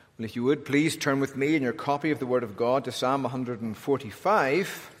Well, if you would, please turn with me in your copy of the Word of God to Psalm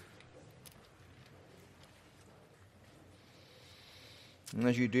 145. And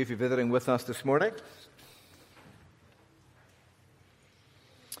as you do if you're visiting with us this morning,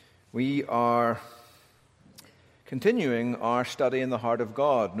 we are continuing our study in the heart of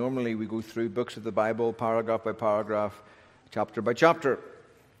God. Normally we go through books of the Bible, paragraph by paragraph, chapter by chapter.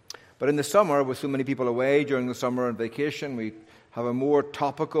 But in the summer, with so many people away during the summer and vacation, we have a more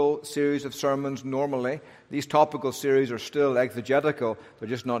topical series of sermons normally. These topical series are still exegetical. They're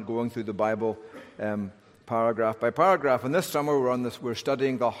just not going through the Bible paragraph by paragraph. And this summer we're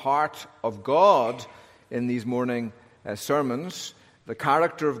studying the heart of God in these morning sermons. The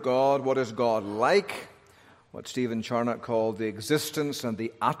character of God, what is God like? What Stephen Charnock called the existence and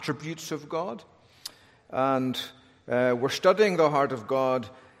the attributes of God. And we're studying the heart of God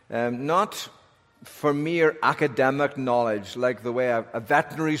not for mere academic knowledge, like the way a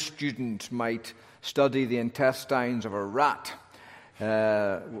veterinary student might study the intestines of a rat.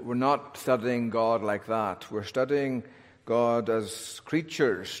 We're not studying God like that. We're studying God as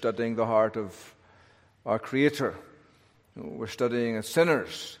creatures, studying the heart of our Creator. We're studying as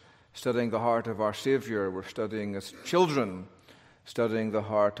sinners, studying the heart of our Savior. We're studying as children, studying the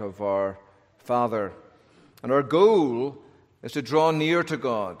heart of our Father. And our goal is to draw near to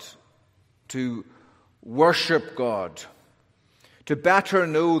God, to worship God, to better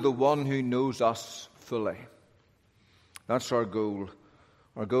know the one who knows us fully. That's our goal.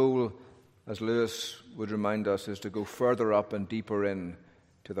 Our goal, as Lewis would remind us, is to go further up and deeper in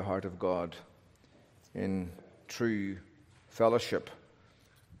to the heart of God in true fellowship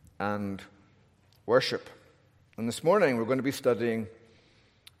and worship. And this morning we're going to be studying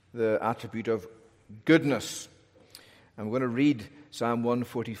the attribute of goodness. I'm going to read Psalm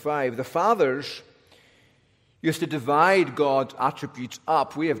 145. The fathers used to divide God's attributes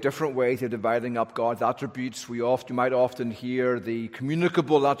up. We have different ways of dividing up God's attributes. You might often hear the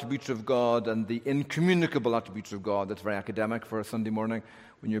communicable attributes of God and the incommunicable attributes of God. That's very academic for a Sunday morning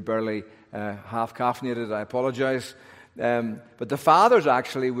when you're barely half caffeinated. I apologize. But the fathers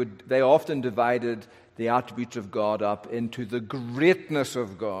they often divided the attributes of God up into the greatness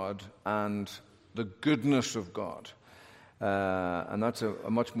of God and the goodness of God. And that's a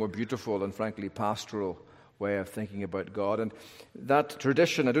much more beautiful and frankly pastoral way of thinking about God. And that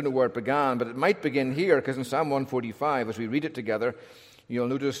tradition, I don't know where it began, but it might begin here, because in Psalm 145, as we read it together, you'll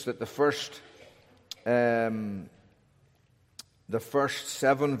notice that the first 7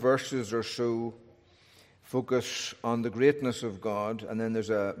 verses or so focus on the greatness of God, and then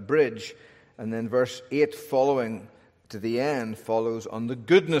there's a bridge, and then verse 8 following to the end follows on the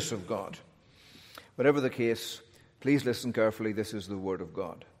goodness of God. Whatever the case, please listen carefully. This is the Word of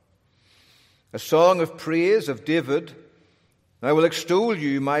God. A song of praise of David. I will extol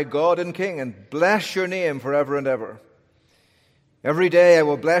you, my God and King, and bless your name forever and ever. Every day I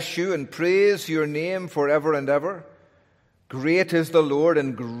will bless you and praise your name forever and ever. Great is the Lord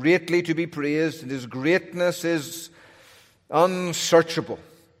and greatly to be praised, and his greatness is unsearchable.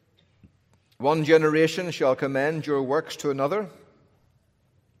 One generation shall commend your works to another,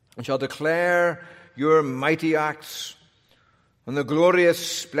 and shall declare your mighty acts. On the glorious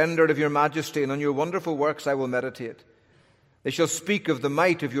splendor of your majesty and on your wonderful works I will meditate. They shall speak of the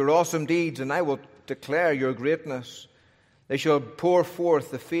might of your awesome deeds, and I will declare your greatness. They shall pour forth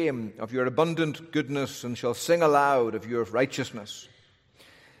the fame of your abundant goodness, and shall sing aloud of your righteousness.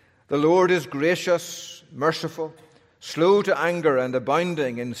 The Lord is gracious, merciful, slow to anger, and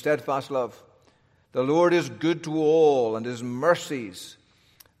abounding in steadfast love. The Lord is good to all, and his mercy is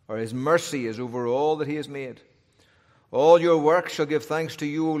over all that he has made. All your works shall give thanks to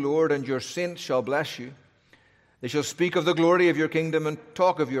you, O Lord, and your saints shall bless you. They shall speak of the glory of your kingdom and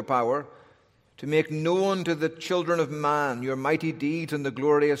talk of your power, to make known to the children of man your mighty deeds and the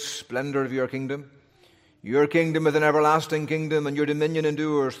glorious splendor of your kingdom. Your kingdom is an everlasting kingdom, and your dominion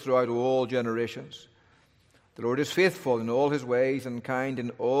endures throughout all generations. The Lord is faithful in all his ways and kind in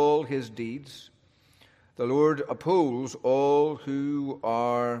all his deeds. The Lord upholds all who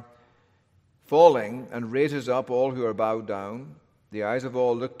are falling and raises up all who are bowed down. The eyes of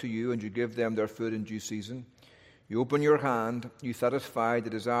all look to you, and you give them their food in due season. You open your hand, you satisfy the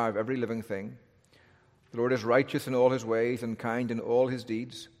desire of every living thing. The Lord is righteous in all his ways and kind in all his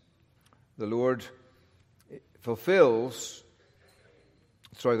deeds. The Lord is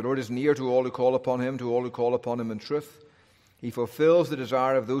near to all who call upon him, in truth. He fulfills the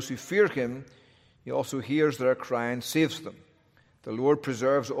desire of those who fear him. He also hears their cry and saves them. The Lord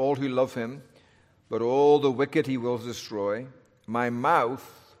preserves all who love him, but all the wicked he will destroy. My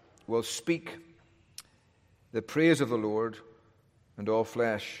mouth will speak the praise of the Lord, and all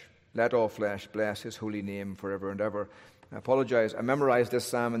flesh Let all flesh bless his holy name forever and ever. I apologize. I memorized this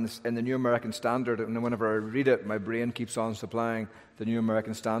psalm in the New American Standard, and whenever I read it, my brain keeps on supplying the New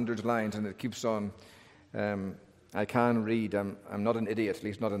American Standard lines, and it keeps on. I can read. I'm not an idiot, at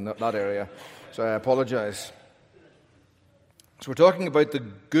least not in that area. So I apologize. So we're talking about the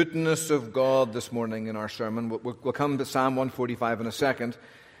goodness of God this morning in our sermon. We'll come to Psalm 145 in a second,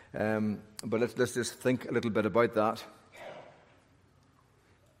 but let's just think a little bit about that.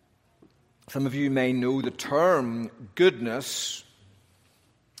 Some of you may know the term goodness.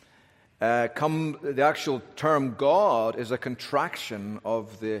 The actual term God is a contraction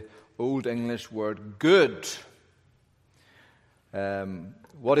of the Old English word good.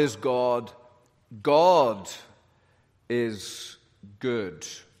 What is God? God is good.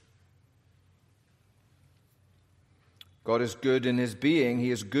 God is good in his being.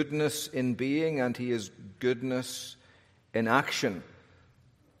 He is goodness in being, and he is goodness in action.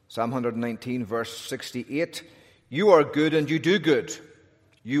 Psalm 119, verse 68, you are good and you do good.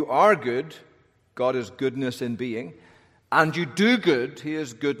 You are good. God is goodness in being. And you do good. He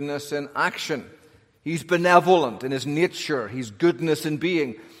is goodness in action. He's benevolent in his nature. He's goodness in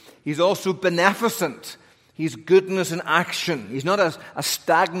being. He's also beneficent. He's goodness in action. He's not a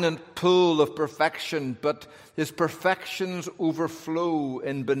stagnant pool of perfection, but his perfections overflow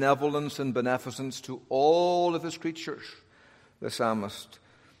in benevolence and beneficence to all of his creatures, the psalmist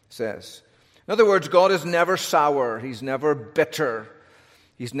says. In other words, God is never sour. He's never bitter.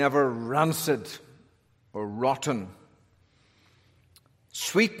 He's never rancid or rotten.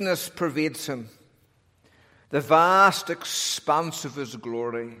 Sweetness pervades him. The vast expanse of his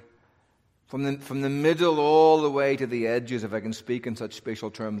glory, from the middle all the way to the edges, if I can speak in such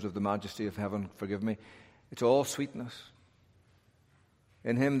spatial terms of the majesty of heaven, forgive me, it's all sweetness.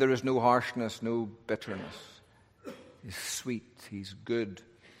 In him there is no harshness, no bitterness. He's sweet, he's good.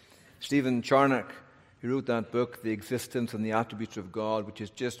 Stephen Charnock, he wrote that book, The Existence and the Attributes of God, which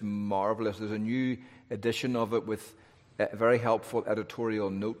is just marvelous. There's a new edition of it with very helpful editorial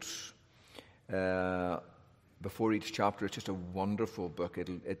notes before each chapter. It's just a wonderful book.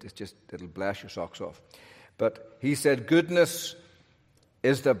 It'll bless your socks off. But he said, goodness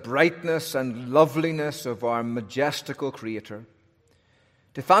is the brightness and loveliness of our majestical Creator.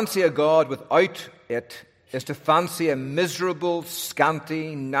 To fancy a God without it is to fancy a miserable,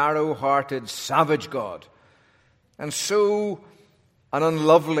 scanty, narrow-hearted, savage God, and so an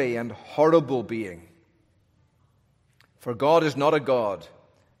unlovely and horrible being. For God is not a God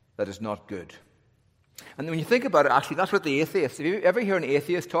that is not good. And when you think about it, actually, that's what the atheists, if you ever hear an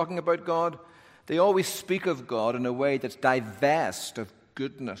atheist talking about God, they always speak of God in a way that's divest of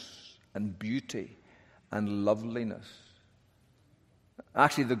goodness and beauty and loveliness.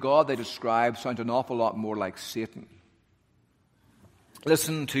 Actually, the God they describe sounds an awful lot more like Satan.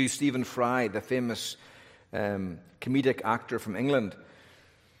 Listen to Stephen Fry, the famous comedic actor from England.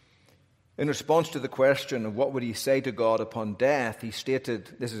 In response to the question of what would he say to God upon death, he stated,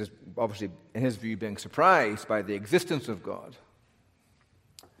 this is obviously in his view being surprised by the existence of God.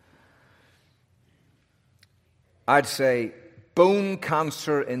 I'd say, bone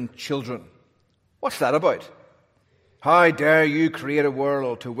cancer in children. What's that about? How dare you create a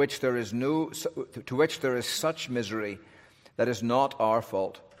world to which there is such misery that is not our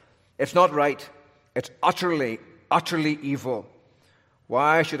fault? It's not right. It's utterly, utterly evil.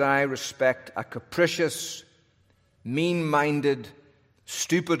 Why should I respect a capricious, mean-minded,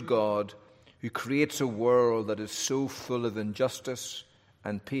 stupid God who creates a world that is so full of injustice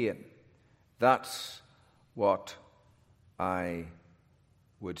and pain? That's what I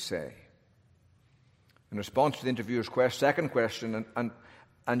would say. In response to the interviewer's second question, and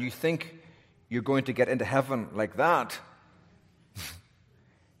you think you're going to get into heaven like that,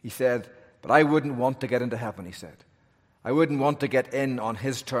 he said, but I wouldn't want to get into heaven, he said. I wouldn't want to get in on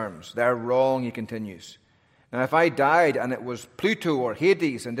his terms. They're wrong, he continues. Now, if I died and it was Pluto or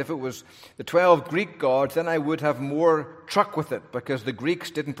Hades, and if it was the 12 Greek gods, then I would have more truck with it, because the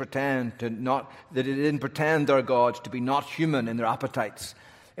Greeks didn't pretend their gods to be not human in their appetites,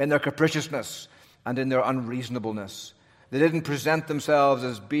 in their capriciousness, and in their unreasonableness. They didn't present themselves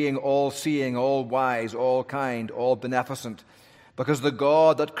as being all-seeing, all-wise, all-kind, all-beneficent, because the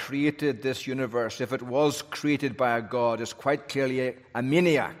God that created this universe, if it was created by a God, is quite clearly a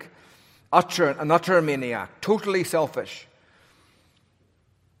maniac, an utter maniac, totally selfish.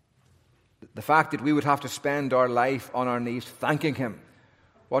 The fact that we would have to spend our life on our knees thanking him,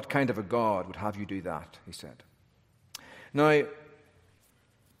 what kind of a God would have you do that, he said. Now, it's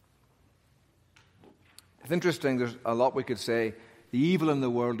interesting, there's a lot we could say. The evil in the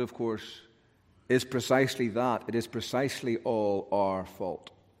world, of course, is precisely that. It is precisely all our fault.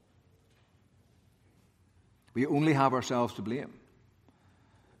 We only have ourselves to blame.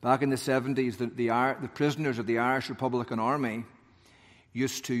 Back in the 70s, the prisoners of the Irish Republican Army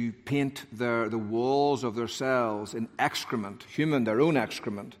used to paint the walls of their cells in excrement, their own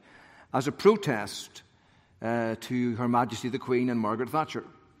excrement, as a protest to Her Majesty the Queen and Margaret Thatcher.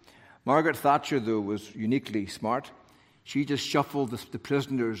 Margaret Thatcher, though, was uniquely smart. She just shuffled the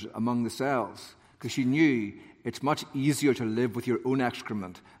prisoners among the cells because she knew it's much easier to live with your own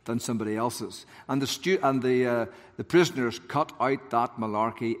excrement than somebody else's. And the prisoners cut out that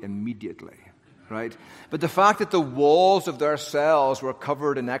malarkey immediately, right? But the fact that the walls of their cells were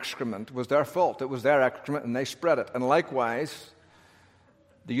covered in excrement was their fault. It was their excrement, and they spread it. And likewise,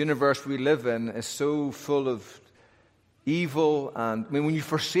 the universe we live in is so full of evil. And when you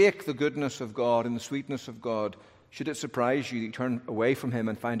forsake the goodness of God and the sweetness of God, should it surprise you that you turn away from Him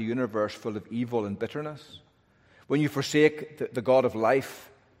and find a universe full of evil and bitterness? When you forsake the God of life,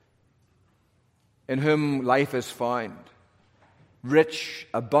 in whom life is found, rich,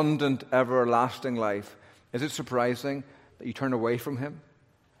 abundant, everlasting life, is it surprising that you turn away from Him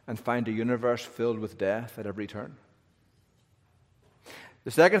and find a universe filled with death at every turn?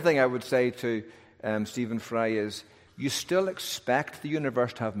 The second thing I would say to Stephen Fry is, you still expect the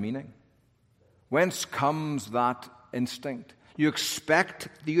universe to have meaning. Whence comes that instinct? You expect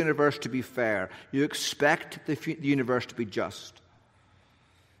the universe to be fair. You expect the universe to be just.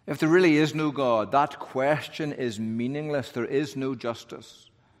 If there really is no God, that question is meaningless. There is no justice.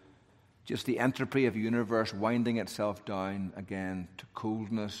 Just the entropy of a universe winding itself down again to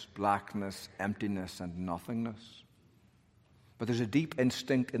coldness, blackness, emptiness, and nothingness. But there's a deep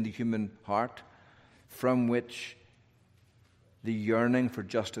instinct in the human heart from which the yearning for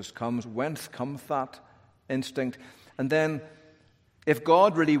justice comes. Whence comes that instinct? And then, if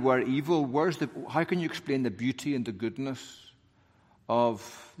God really were evil, how can you explain the beauty and the goodness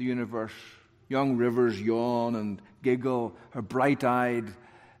of the universe? Young Rivers yawn and giggle, her bright-eyed,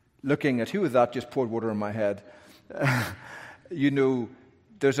 looking at, who was that just poured water on my head?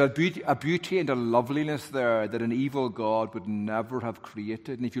 There's a beauty and a loveliness there that an evil God would never have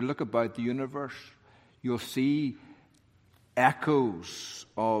created. And if you look about the universe, you'll see echoes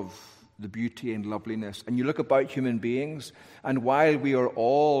of the beauty and loveliness. And you look about human beings, and while we are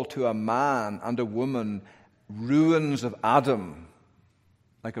all, to a man and a woman, ruins of Adam,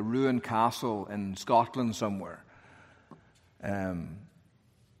 like a ruined castle in Scotland somewhere,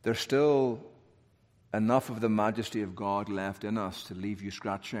 there's still enough of the majesty of God left in us to leave you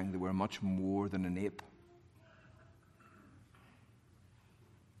scratching that we're much more than an ape.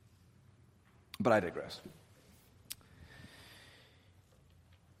 But I digress.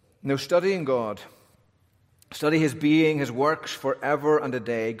 Now, studying God, study His being, His works forever and a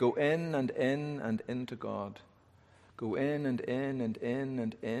day. Go in and in and into God. Go in and in and in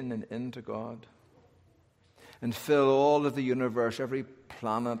and in and into God. And fill all of the universe, every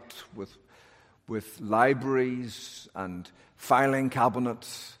planet, with libraries and filing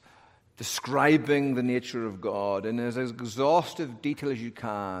cabinets describing the nature of God in as exhaustive detail as you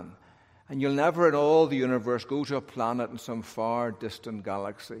can. And you'll never in all the universe go to a planet in some far distant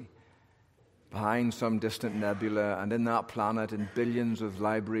galaxy, behind some distant nebula, and in that planet, in billions of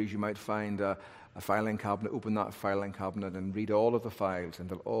libraries, you might find a filing cabinet. Open that filing cabinet and read all of the files, and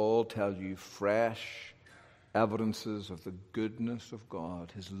they'll all tell you fresh evidences of the goodness of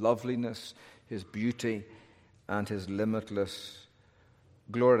God, His loveliness, His beauty, and His limitless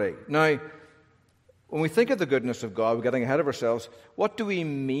glory. Now, when we think of the goodness of God, we're getting ahead of ourselves. What do we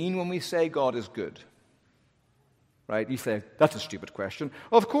mean when we say God is good? Right? You say, that's a stupid question.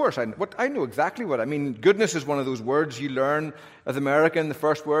 Of course, I know exactly what I mean. Goodness is one of those words you learn as American. The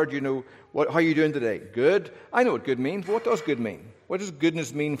first word, how are you doing today? Good? I know what good means. What does good mean? What does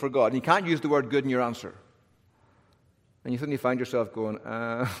goodness mean for God? And you can't use the word good in your answer. And you suddenly find yourself going,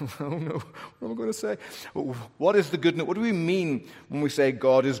 oh no, what am I going to say? What is the goodness? What do we mean when we say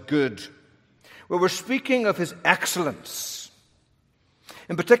God is good? Well, we're speaking of His excellence.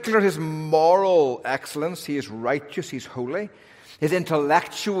 In particular, His moral excellence. He is righteous, He's holy. His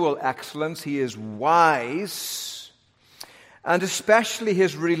intellectual excellence. He is wise. And especially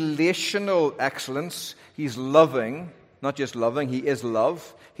His relational excellence. He's loving, not just loving, He is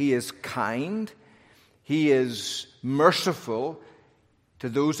love. He is kind. He is merciful to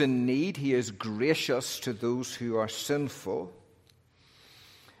those in need. He is gracious to those who are sinful.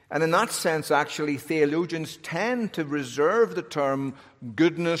 And in that sense, actually, theologians tend to reserve the term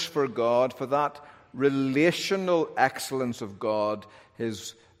goodness for God for that relational excellence of God,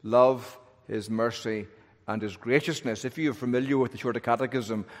 His love, His mercy, and his graciousness. If you're familiar with the Shorter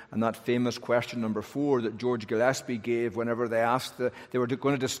Catechism and that famous question number 4 that George Gillespie gave whenever they asked, they were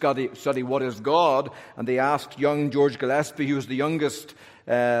going to study what is God, and they asked young George Gillespie, who was the youngest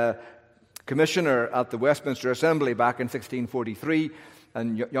commissioner at the Westminster Assembly back in 1643,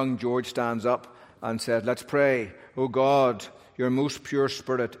 and young George stands up and said, "Let's pray. O God, your most pure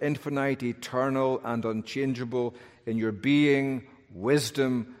Spirit, infinite, eternal, and unchangeable in your being,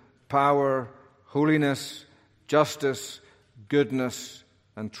 wisdom, power, holiness, justice, goodness,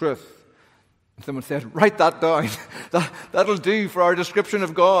 and truth." And someone said, "Write that down. That'll do for our description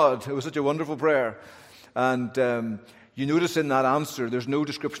of God." It was such a wonderful prayer. And you notice in that answer, there's no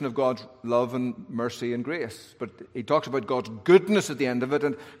description of God's love and mercy and grace. But he talks about God's goodness at the end of it.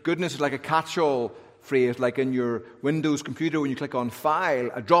 And goodness is like a catch-all phrase, like in your Windows computer when you click on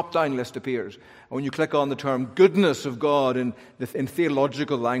File, a drop-down list appears. And when you click on the term goodness of God in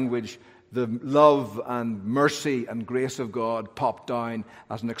theological language, the love and mercy and grace of God pop down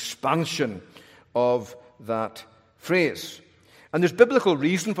as an expansion of that phrase. And there's biblical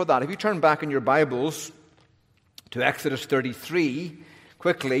reason for that. If you turn back in your Bibles to Exodus 33,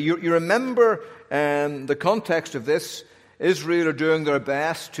 quickly, you remember the context of this. Israel are doing their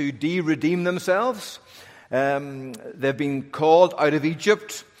best to de-redeem themselves. They've been called out of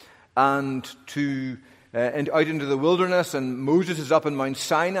Egypt and out into the wilderness, and Moses is up in Mount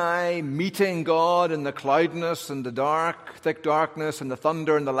Sinai meeting God in the cloudiness and the thick darkness and the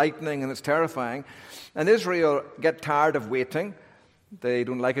thunder and the lightning, and it's terrifying. And Israel get tired of waiting. They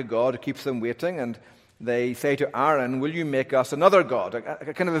don't like a God who keeps them waiting, and they say to Aaron, "Will you make us another God?"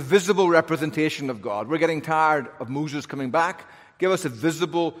 A kind of a visible representation of God. We're getting tired of Moses coming back. Give us a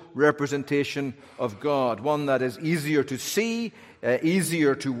visible representation of God, one that is easier to see,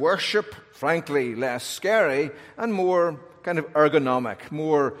 easier to worship, frankly less scary, and more kind of ergonomic,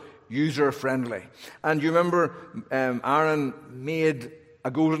 more user-friendly. And you remember Aaron made a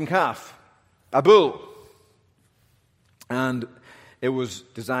golden calf, a bull. And it was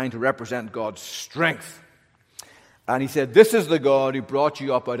designed to represent God's strength. And he said, "This is the God who brought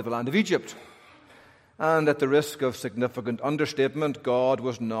you up out of the land of Egypt." And at the risk of significant understatement, God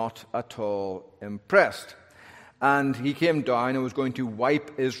was not at all impressed. And he came down and was going to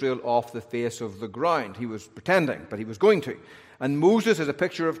wipe Israel off the face of the ground. He was pretending, but he was going to. And Moses, as a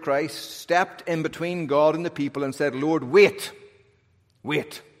picture of Christ, stepped in between God and the people and said, "Lord, wait.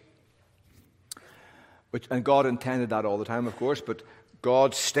 And God intended that all the time, of course, but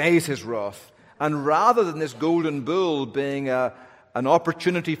God stays his wrath. And rather than this golden bull being an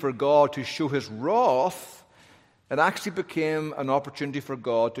opportunity for God to show his wrath, it actually became an opportunity for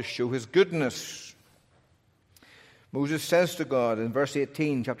God to show his goodness. Moses says to God in verse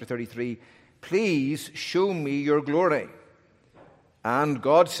 18, chapter 33, "Please show me your glory." And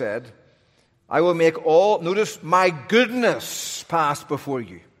God said, "I will make my goodness pass before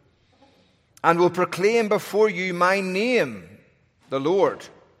you, and will proclaim before you my name, the Lord,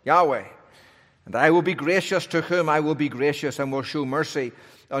 Yahweh. And I will be gracious to whom I will be gracious, and will show mercy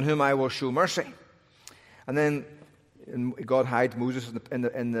on whom I will show mercy." And then God hides Moses in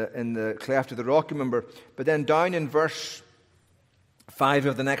the cleft of the rock, remember. But then down in verse 5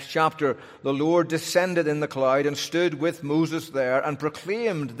 of the next chapter, the Lord descended in the cloud and stood with Moses there and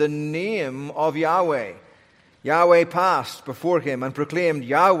proclaimed the name of Yahweh. Yahweh passed before him and proclaimed,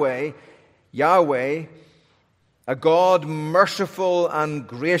 "Yahweh, Yahweh, a God merciful and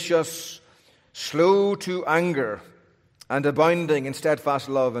gracious, slow to anger, and abounding in steadfast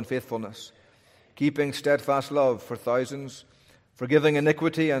love and faithfulness, keeping steadfast love for thousands, forgiving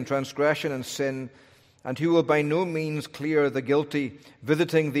iniquity and transgression and sin, and who will by no means clear the guilty,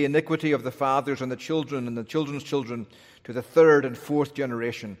 visiting the iniquity of the fathers and the children's children to the third and fourth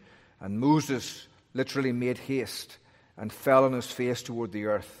generation." And Moses literally made haste and fell on his face toward the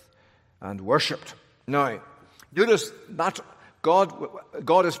earth and worshipped. Now, notice that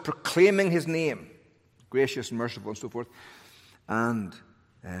God is proclaiming his name, gracious and merciful and so forth. And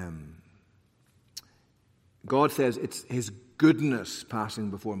God says it's his goodness passing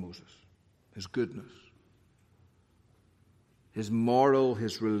before Moses. His goodness. His moral,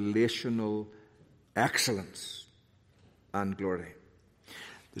 his relational excellence and glory.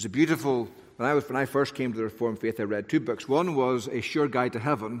 There's a beautiful, when I first came to the Reformed faith, I read 2 books. One was A Sure Guide to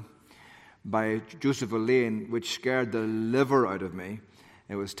Heaven by Joseph Allain, which scared the liver out of me.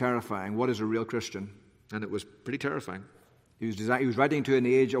 It was terrifying. What is a real Christian? And it was pretty terrifying. He was writing to an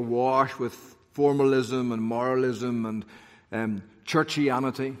age awash with formalism and moralism and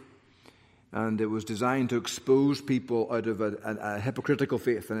churchianity. And it was designed to expose people out of a hypocritical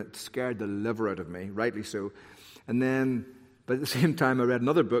faith. And it scared the liver out of me, rightly so. And then But at the same time, I read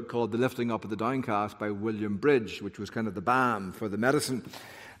another book called The Lifting Up of the Downcast by William Bridge, which was kind of the balm for the medicine.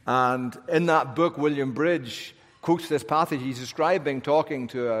 And in that book, William Bridge quotes this passage. He's describing talking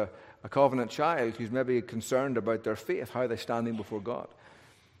to a covenant child who's maybe concerned about their faith, how they're standing before God.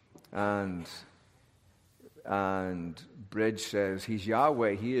 And Bridge says, He's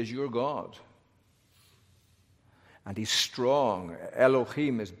Yahweh, He is your God. And He's strong.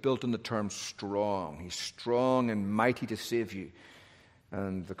 Elohim is built on the term strong. He's strong and mighty to save you.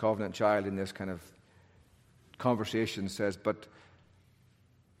 And the covenant child in this kind of conversation says, but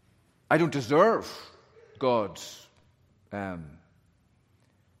I don't deserve God's, I've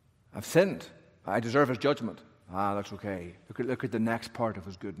sinned. I deserve His judgment. That's okay. Look at the next part of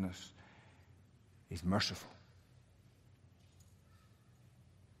His goodness. He's merciful.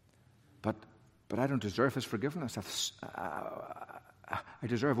 But I don't deserve His forgiveness. I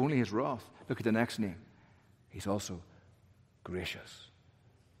deserve only His wrath. Look at the next name. He's also gracious.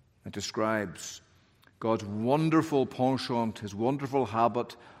 It describes God's wonderful penchant, His wonderful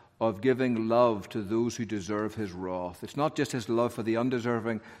habit of giving love to those who deserve His wrath. It's not just His love for the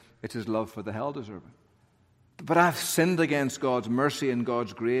undeserving, it's His love for the hell-deserving. But I've sinned against God's mercy and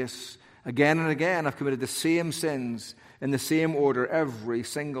God's grace. Again and again, I've committed the same sins in the same order every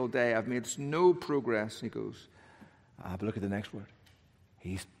single day. I've made no progress. He goes, but look at the next word.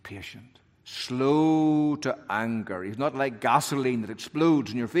 He's patient, slow to anger. He's not like gasoline that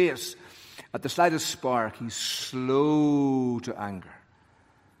explodes in your face at the slightest spark. He's slow to anger.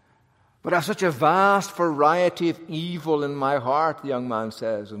 But I have such a vast variety of evil in my heart, the young man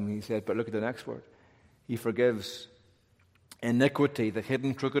says. And he said, but look at the next word. He forgives iniquity, the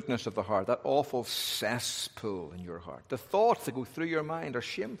hidden crookedness of the heart, that awful cesspool in your heart. The thoughts that go through your mind are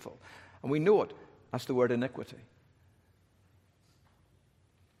shameful. And we know it. That's the word iniquity.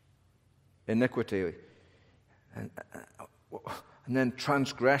 Iniquity. And then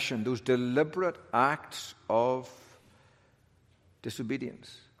transgression, those deliberate acts of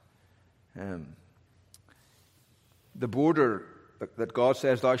disobedience. The border that God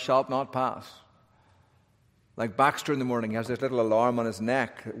says, thou shalt not pass. Like Baxter in the morning, he has this little alarm on his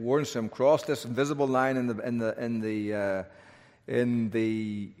neck that warns him, cross this invisible line in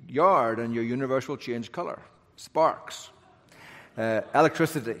the yard, and your universe will change color. Sparks,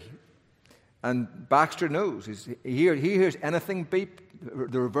 electricity, and Baxter knows. He hears anything beep,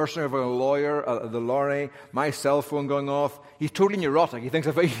 the reversing of a lawyer, the lorry, my cell phone going off. He's totally neurotic. He thinks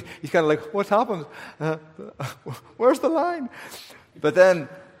he's kind of like, what's happened? Where's the line? But then,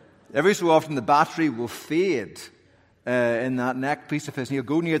 every so often the battery will fade in that neck piece of his, and he'll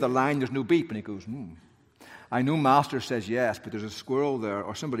go near the line, there's no beep, and he goes, I know Master says yes, but there's a squirrel there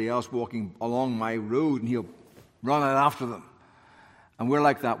or somebody else walking along my road, and he'll run out after them. And we're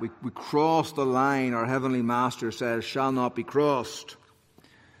like that. We cross the line our Heavenly Master says shall not be crossed.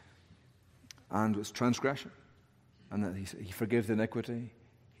 And it's transgression. And that He forgives iniquity,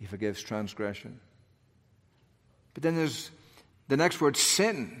 He forgives transgression. But then there's the next word,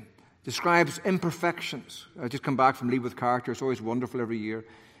 sin. Describes imperfections. I just come back from Lead with Character. It's always wonderful every year.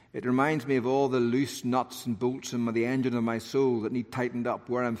 It reminds me of all the loose nuts and bolts in the engine of my soul that need tightened up,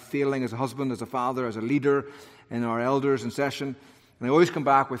 where I'm failing as a husband, as a father, as a leader in our elders in session. And I always come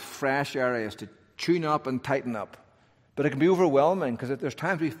back with fresh areas to tune up and tighten up. But it can be overwhelming because there's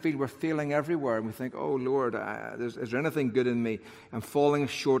times we feel we're failing everywhere and we think, oh Lord, is there anything good in me? I'm falling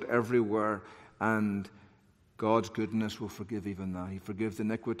short everywhere. And God's goodness will forgive even that. He forgives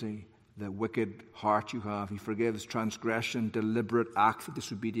iniquity, the wicked heart you have. He forgives transgression, deliberate acts of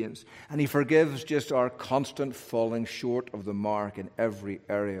disobedience. And He forgives just our constant falling short of the mark in every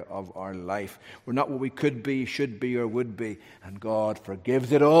area of our life. We're not what we could be, should be, or would be. And God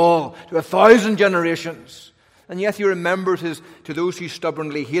forgives it all to 1,000 generations. And yet He remembers to those who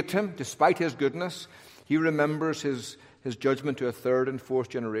stubbornly hate Him, despite His goodness, He remembers His judgment to a third and fourth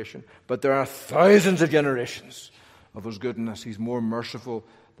generation. But there are thousands of generations of His goodness. He's more merciful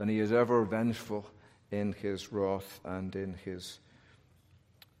than He is ever vengeful in His wrath and in His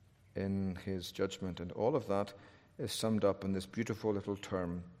judgment. And all of that is summed up in this beautiful little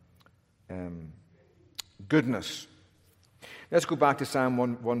term, goodness. Let's go back to Psalm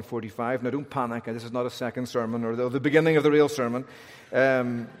 145. Now don't panic, this is not a second sermon or the beginning of the real sermon.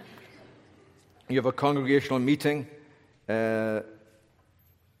 You have a congregational meeting to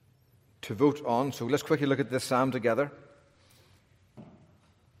vote on. So let's quickly look at this psalm together.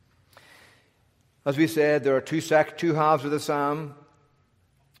 As we said, there are two halves of the psalm: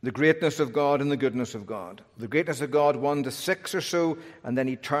 the greatness of God and the goodness of God. The greatness of God, 1 to 6 or so, and then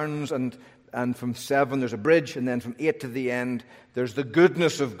he turns, and from 7 there's a bridge, and then from 8 to the end there's the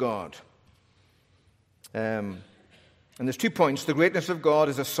goodness of God. And And there's 2 points. The greatness of God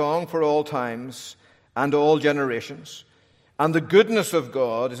is a song for all times and all generations. And the goodness of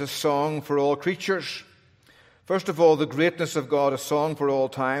God is a song for all creatures. First of all, the greatness of God, a song for all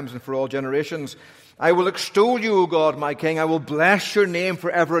times and for all generations. I will extol you, O God, my King. I will bless your name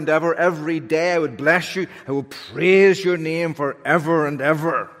forever and ever. Every day I would bless you. I will praise your name forever and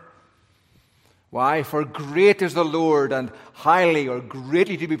ever. Why? For great is the Lord, and highly or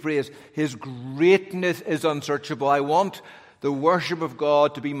greatly to be praised. His greatness is unsearchable. I want the worship of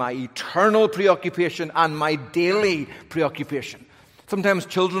God to be my eternal preoccupation and my daily preoccupation. Sometimes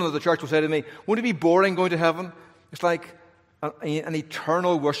children of the church will say to me, won't it be boring going to heaven? It's like an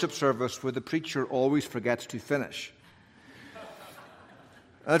eternal worship service where the preacher always forgets to finish.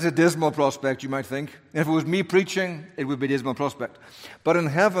 That's a dismal prospect, you might think. If it was me preaching, it would be a dismal prospect. But in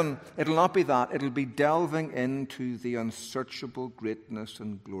heaven, it'll not be that. It'll be delving into the unsearchable greatness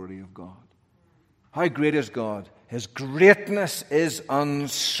and glory of God. How great is God? His greatness is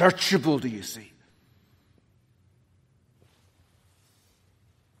unsearchable, do you see?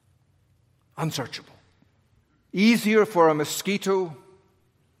 Unsearchable. Easier for a mosquito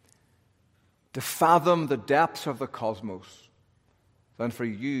to fathom the depths of the cosmos than for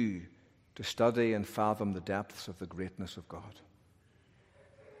you to study and fathom the depths of the greatness of God.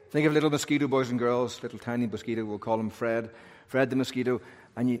 Think of little mosquito, boys and girls, little tiny mosquito, we'll call him Fred the mosquito,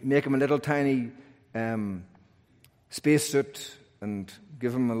 and you make him a little tiny spacesuit and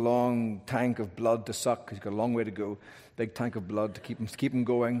give him a long tank of blood to suck. He's got a long way to go. Big tank of blood to keep him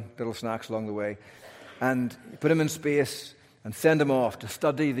going, little snacks along the way. And put him in space and send him off to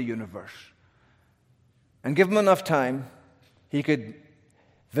study the universe. And give him enough time, he could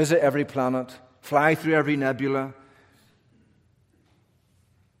visit every planet, fly through every nebula.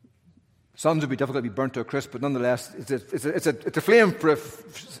 Suns would be difficult to be burnt to a crisp, but nonetheless, it's a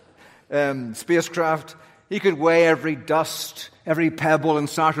flame-proof spacecraft. He could weigh every dust, every pebble in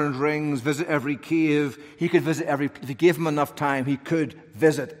Saturn's rings, visit every cave. He could visit if you gave him enough time, he could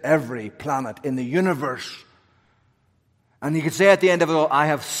visit every planet in the universe. And he could say at the end of it all, I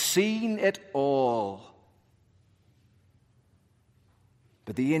have seen it all.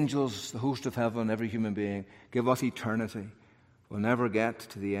 But the angels, the host of heaven, every human being, give us eternity. We'll never get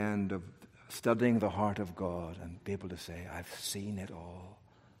to the end of studying the heart of God and be able to say, I've seen it all.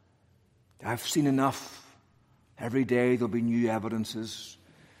 I've seen enough. Every day there'll be new evidences,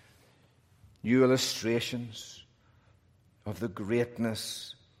 new illustrations of the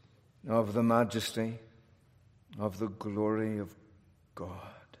greatness, of the majesty, of the glory of God.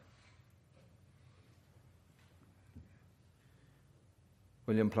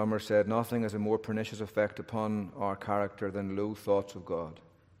 William Plummer said, nothing has a more pernicious effect upon our character than low thoughts of God.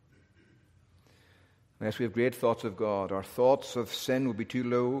 Unless we have great thoughts of God, our thoughts of sin will be too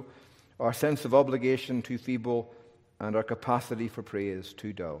low, our sense of obligation too feeble, and our capacity for praise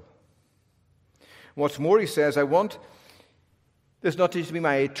too dull. What's more, he says, I want this not just to be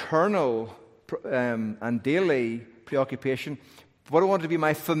my eternal and daily preoccupation, but I want it to be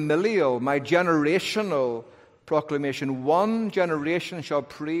my familial, my generational proclamation. One generation shall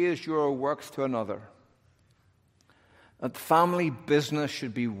praise your works to another. That family business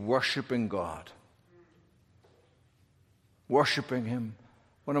should be worshiping God. Worshiping Him.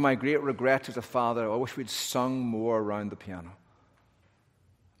 One of my great regrets as a father, I wish we'd sung more around the piano.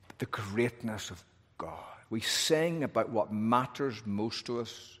 The greatness of God. We sing about what matters most to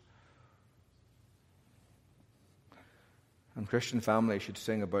us. And Christian families should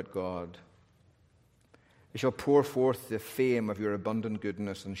sing about God. They shall pour forth the fame of your abundant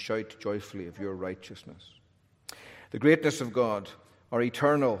goodness and shout joyfully of your righteousness. The greatness of God, our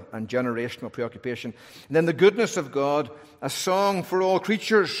eternal and generational preoccupation. And then the goodness of God, a song for all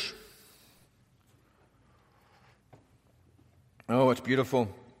creatures. Oh, it's beautiful.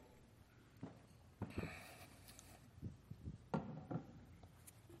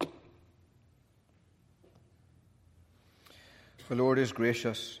 The Lord is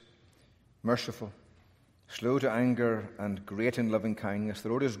gracious, merciful, slow to anger, and great in loving kindness. The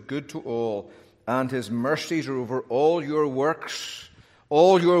Lord is good to all, and His mercies are over all your works.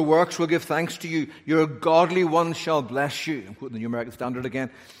 All your works will give thanks to you. Your godly ones shall bless you. I'm quoting the New American Standard again,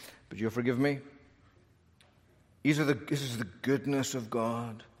 but you'll forgive me. This is the goodness of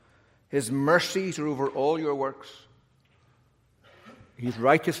God. His mercies are over all your works. He's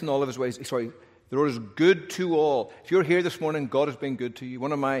righteous in all of His ways. The Lord is good to all. If you're here this morning, God has been good to you.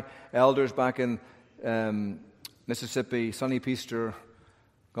 One of my elders back in Mississippi, Sonny Peaster,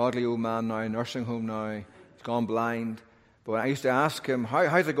 godly old man now, nursing home now, he's gone blind. But when I used to ask him,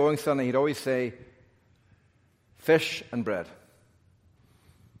 how's it going, Sonny? He'd always say, fish and bread.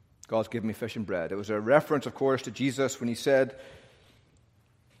 God's given me fish and bread. It was a reference, of course, to Jesus when he said,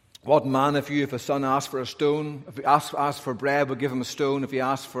 what man of you, if a son asks for a stone, if he asks for bread, will give him a stone. If he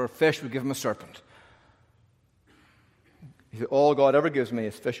asks for fish, will give him a serpent. He said, all God ever gives me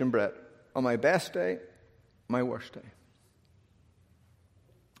is fish and bread. On my best day, my worst day.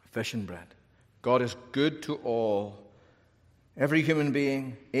 Fish and bread. God is good to all. Every human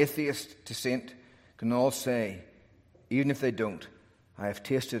being, atheist to saint, can all say, even if they don't, I have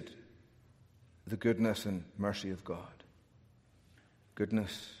tasted the goodness and mercy of God.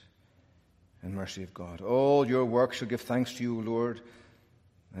 Goodness and mercy of God. All your works shall give thanks to you, O Lord,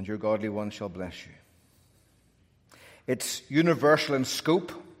 and your godly ones shall bless you. It's universal in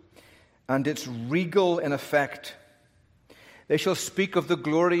scope, and it's regal in effect. They shall speak of the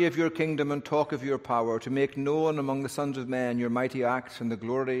glory of your kingdom and talk of your power, to make known among the sons of men your mighty acts and the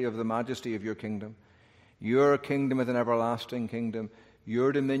glory of the majesty of your kingdom. Your kingdom is an everlasting kingdom.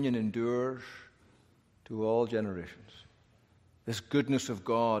 Your dominion endures to all generations. This goodness of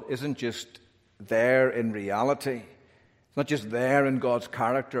God isn't just there in reality. It's not just there in God's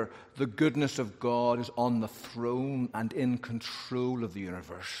character. The goodness of God is on the throne and in control of the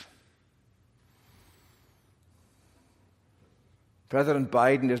universe. President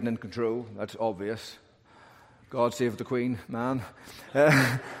Biden isn't in control. That's obvious. God save the Queen, man.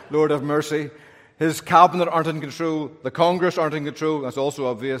 Lord have mercy. His cabinet aren't in control. The Congress aren't in control. That's also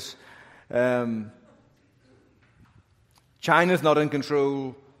obvious. China's not in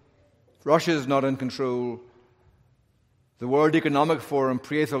control. Russia's not in control. The World Economic Forum,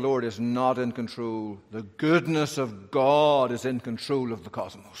 praise the Lord, is not in control. The goodness of God is in control of the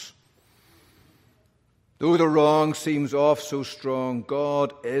cosmos. Though the wrong seems off so strong,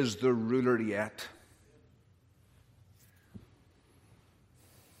 God is the ruler yet.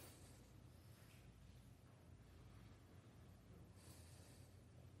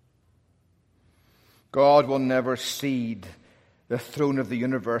 God will never cede the throne of the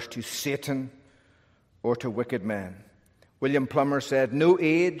universe to Satan or to wicked men. William Plummer said, no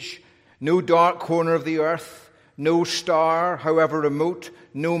age, no dark corner of the earth, no star, however remote,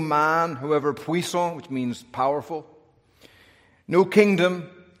 no man, however puissant, which means powerful, no kingdom,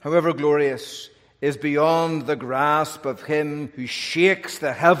 however glorious, is beyond the grasp of him who shakes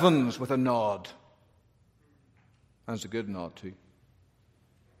the heavens with a nod. That's a good nod too.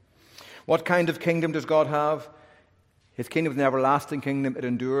 What kind of kingdom does God have? His kingdom is an everlasting kingdom. It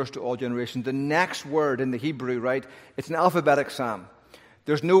endures to all generations. The next word in the Hebrew, right, it's an alphabetic psalm.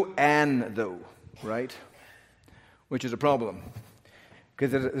 There's no N, though, right, which is a problem.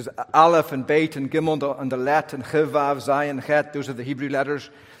 Because there's Aleph and Beit and Gimel and Dalet and Chiv, Vav, Zay and Chet. Those are the Hebrew letters.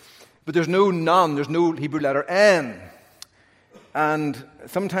 But there's no Nun. There's no Hebrew letter N. And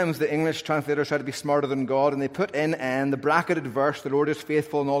sometimes the English translators try to be smarter than God, and they put in N, the bracketed verse, the Lord is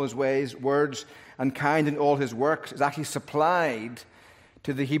faithful in all his ways, words, and kind in all his works, is actually supplied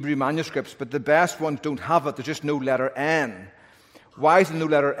to the Hebrew manuscripts, but the best ones don't have it. There's just no letter N. Why is there no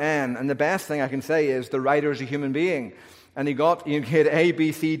letter N? And the best thing I can say is the writer is a human being. And he had A,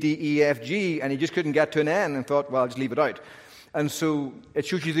 B, C, D, E, F, G, and he just couldn't get to an N and thought, well, I'll just leave it out. And so it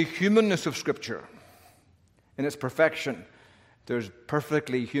shows you the humanness of Scripture in its perfection. There's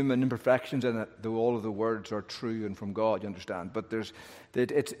perfectly human imperfections in it, though all of the words are true and from God, you understand. But there's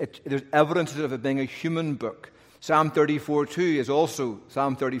evidence of it being a human book. Psalm 34:2 is also,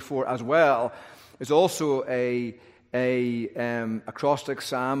 Psalm 34 as well, is also a acrostic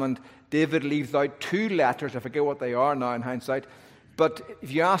psalm, and David leaves out two letters. I forget what they are now in hindsight. But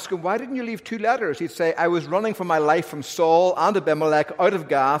if you ask him, why didn't you leave two letters? He'd say, I was running for my life from Saul and Abimelech, out of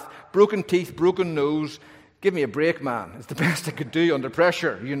Gath, broken teeth, broken nose. Give me a break, man. It's the best I could do under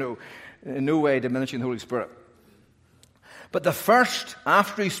pressure, in no way diminishing the Holy Spirit. But the first,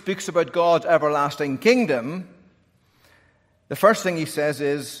 after he speaks about God's everlasting kingdom, the first thing he says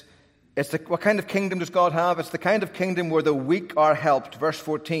is, what kind of kingdom does God have? It's the kind of kingdom where the weak are helped. Verse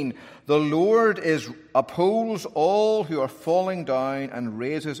 14, the Lord upholds all who are falling down and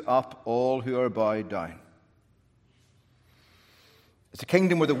raises up all who are bowed down. It's a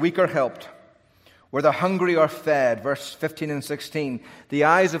kingdom where the weak are helped, where the hungry are fed. Verse 15 and 16, the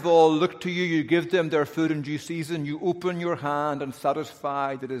eyes of all look to you. You give them their food in due season. You open your hand and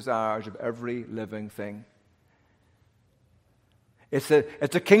satisfy the desires of every living thing. It's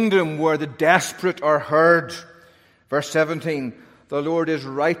a kingdom where the desperate are heard. Verse 17, the Lord is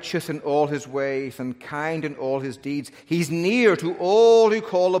righteous in all his ways and kind in all his deeds. He's near to all who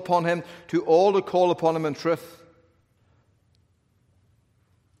call upon him, to all who call upon him in truth.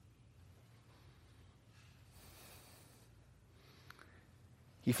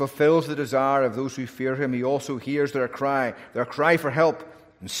 He fulfills the desire of those who fear him. He also hears their cry for help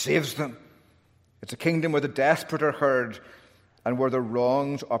and saves them. It's a kingdom where the desperate are heard and where the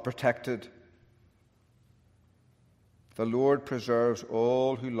wrongs are protected. The Lord preserves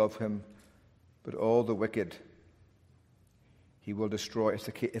all who love him, but all the wicked he will destroy. It's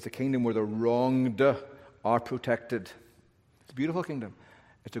a kingdom where the wronged are protected. It's a beautiful kingdom.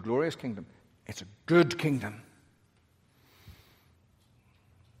 It's a glorious kingdom. It's a good kingdom.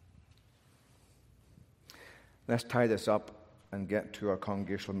 Let's tie this up and get to our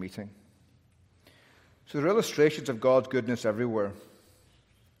congregational meeting. So there are illustrations of God's goodness everywhere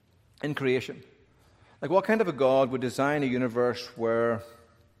in creation. Like, what kind of a God would design a universe where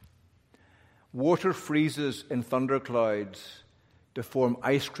water freezes in thunderclouds to form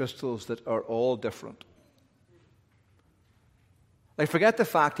ice crystals that are all different? Like, forget the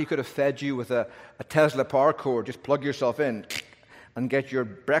fact he could have fed you with a Tesla power cord, just plug yourself in and get your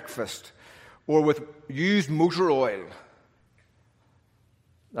breakfast, or with used motor oil.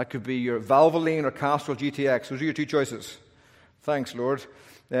 That could be your Valvoline or Castrol GTX. Those are your two choices. Thanks, Lord.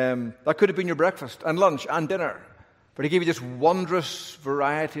 That could have been your breakfast and lunch and dinner. But he gave you this wondrous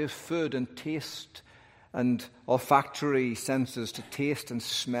variety of food and taste and olfactory senses to taste and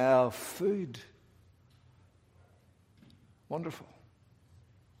smell food. Wonderful.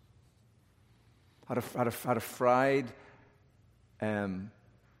 Had a fried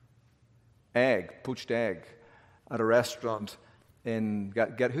poached egg at a restaurant in,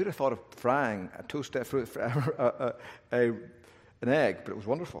 who'd have thought of frying an egg, but it was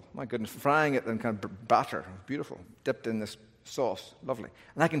wonderful. My goodness, frying it in kind of batter, beautiful, dipped in this sauce, lovely.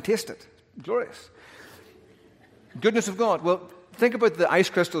 And I can taste it, glorious. Goodness of God. Well, think about the ice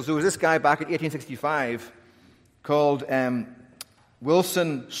crystals. There was this guy back in 1865 called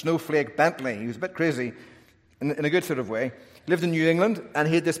Wilson Snowflake Bentley. He was a bit crazy in a good sort of way. He lived in New England, and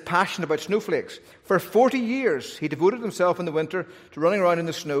he had this passion about snowflakes. For 40 years, he devoted himself in the winter to running around in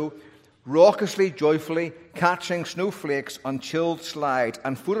the snow, raucously, joyfully catching snowflakes on chilled slides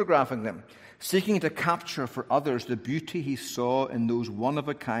and photographing them, seeking to capture for others the beauty he saw in those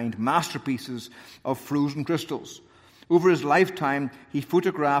one-of-a-kind masterpieces of frozen crystals. Over his lifetime, he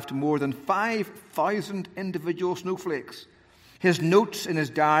photographed more than 5,000 individual snowflakes. His notes in his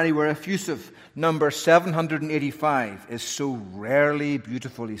diary were effusive. Number 785 is so rarely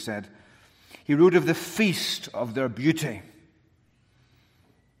beautiful, he said. He wrote of the feast of their beauty.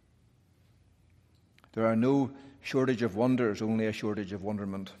 There are no shortage of wonders, only a shortage of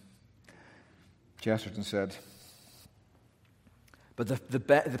wonderment, Chesterton said. But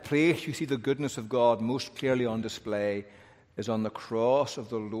the place you see the goodness of God most clearly on display is on the cross of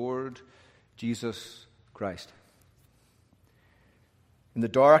the Lord Jesus Christ. In the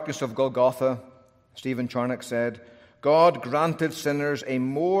darkness of Golgotha, Stephen Charnock said, God granted sinners a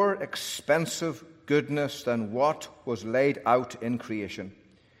more expensive goodness than what was laid out in creation.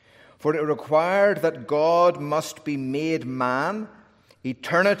 For it required that God must be made man,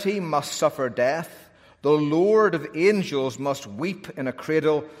 eternity must suffer death, the Lord of angels must weep in a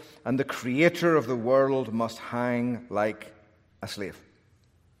cradle, and the Creator of the world must hang like a slave.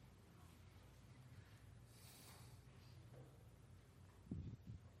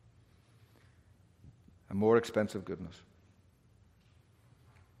 A more expensive goodness.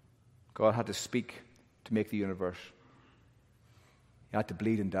 God had to speak to make the universe. He had to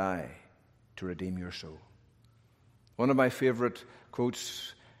bleed and die to redeem your soul. One of my favorite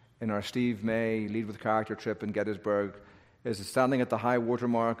quotes in our Steve May Lead with Character trip in Gettysburg is standing at the high water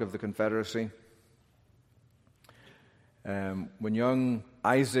mark of the Confederacy. When young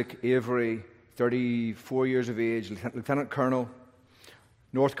Isaac Avery, 34 years of age, Lieutenant Colonel,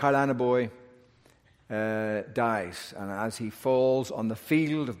 North Carolina boy, dies. And as he falls on the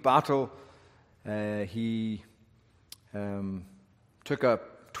field of battle, he took a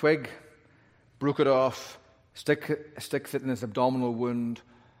twig, broke it off, sticks it in his abdominal wound,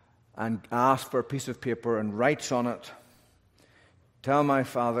 and asked for a piece of paper and writes on it, "Tell my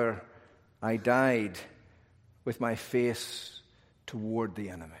father I died with my face toward the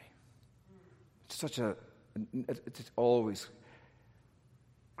enemy." It always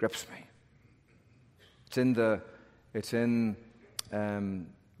grips me. It's in the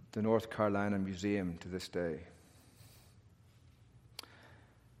North Carolina Museum to this day.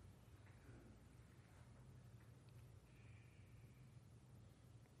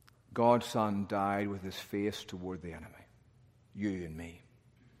 God's Son died with his face toward the enemy, you and me,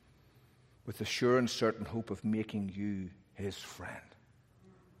 with the sure and certain hope of making you his friend.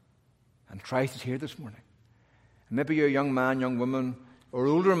 And Christ is here this morning. And maybe you're a young man, young woman, or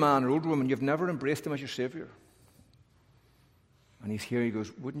older man or older woman, you've never embraced him as your Savior. And he's here, he goes,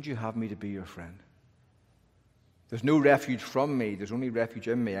 "Wouldn't you have me to be your friend? There's no refuge from me. There's only refuge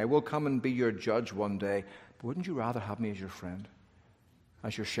in me. I will come and be your judge one day. But wouldn't you rather have me as your friend,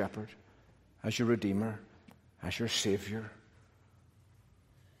 as your shepherd, as your redeemer, as your savior,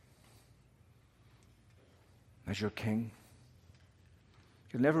 as your king?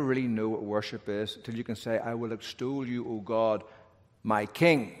 You'll never really know what worship is until you can say, I will extol you, O God, my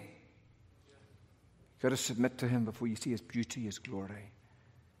King. You've got to submit to him before you see his beauty, his glory.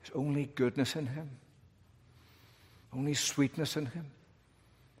 There's only goodness in him, only sweetness in him.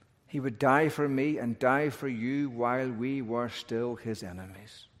 He would die for me and die for you while we were still his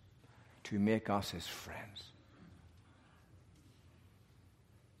enemies, to make us his friends.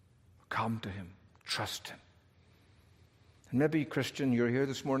 Come to him, trust him. And maybe, Christian, you're here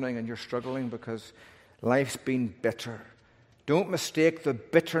this morning and you're struggling because life's been bitter. Don't mistake the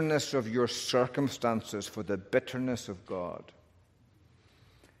bitterness of your circumstances for the bitterness of God.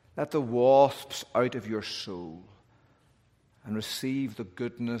 Let the wasps out of your soul and receive the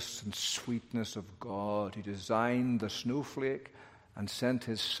goodness and sweetness of God, who designed the snowflake and sent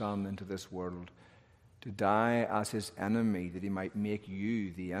his Son into this world to die as his enemy, that he might make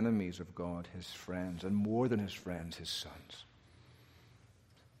you, the enemies of God, his friends, and more than his friends, his sons.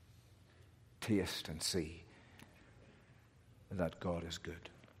 Taste and see that God is good.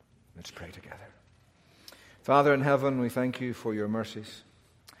 Let's pray together. Father in heaven, we thank you for your mercies.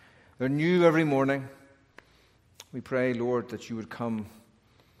 They're new every morning. We pray, Lord, that you would come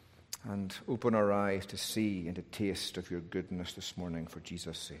and open our eyes to see and to taste of your goodness this morning for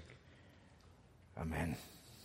Jesus' sake. Amen.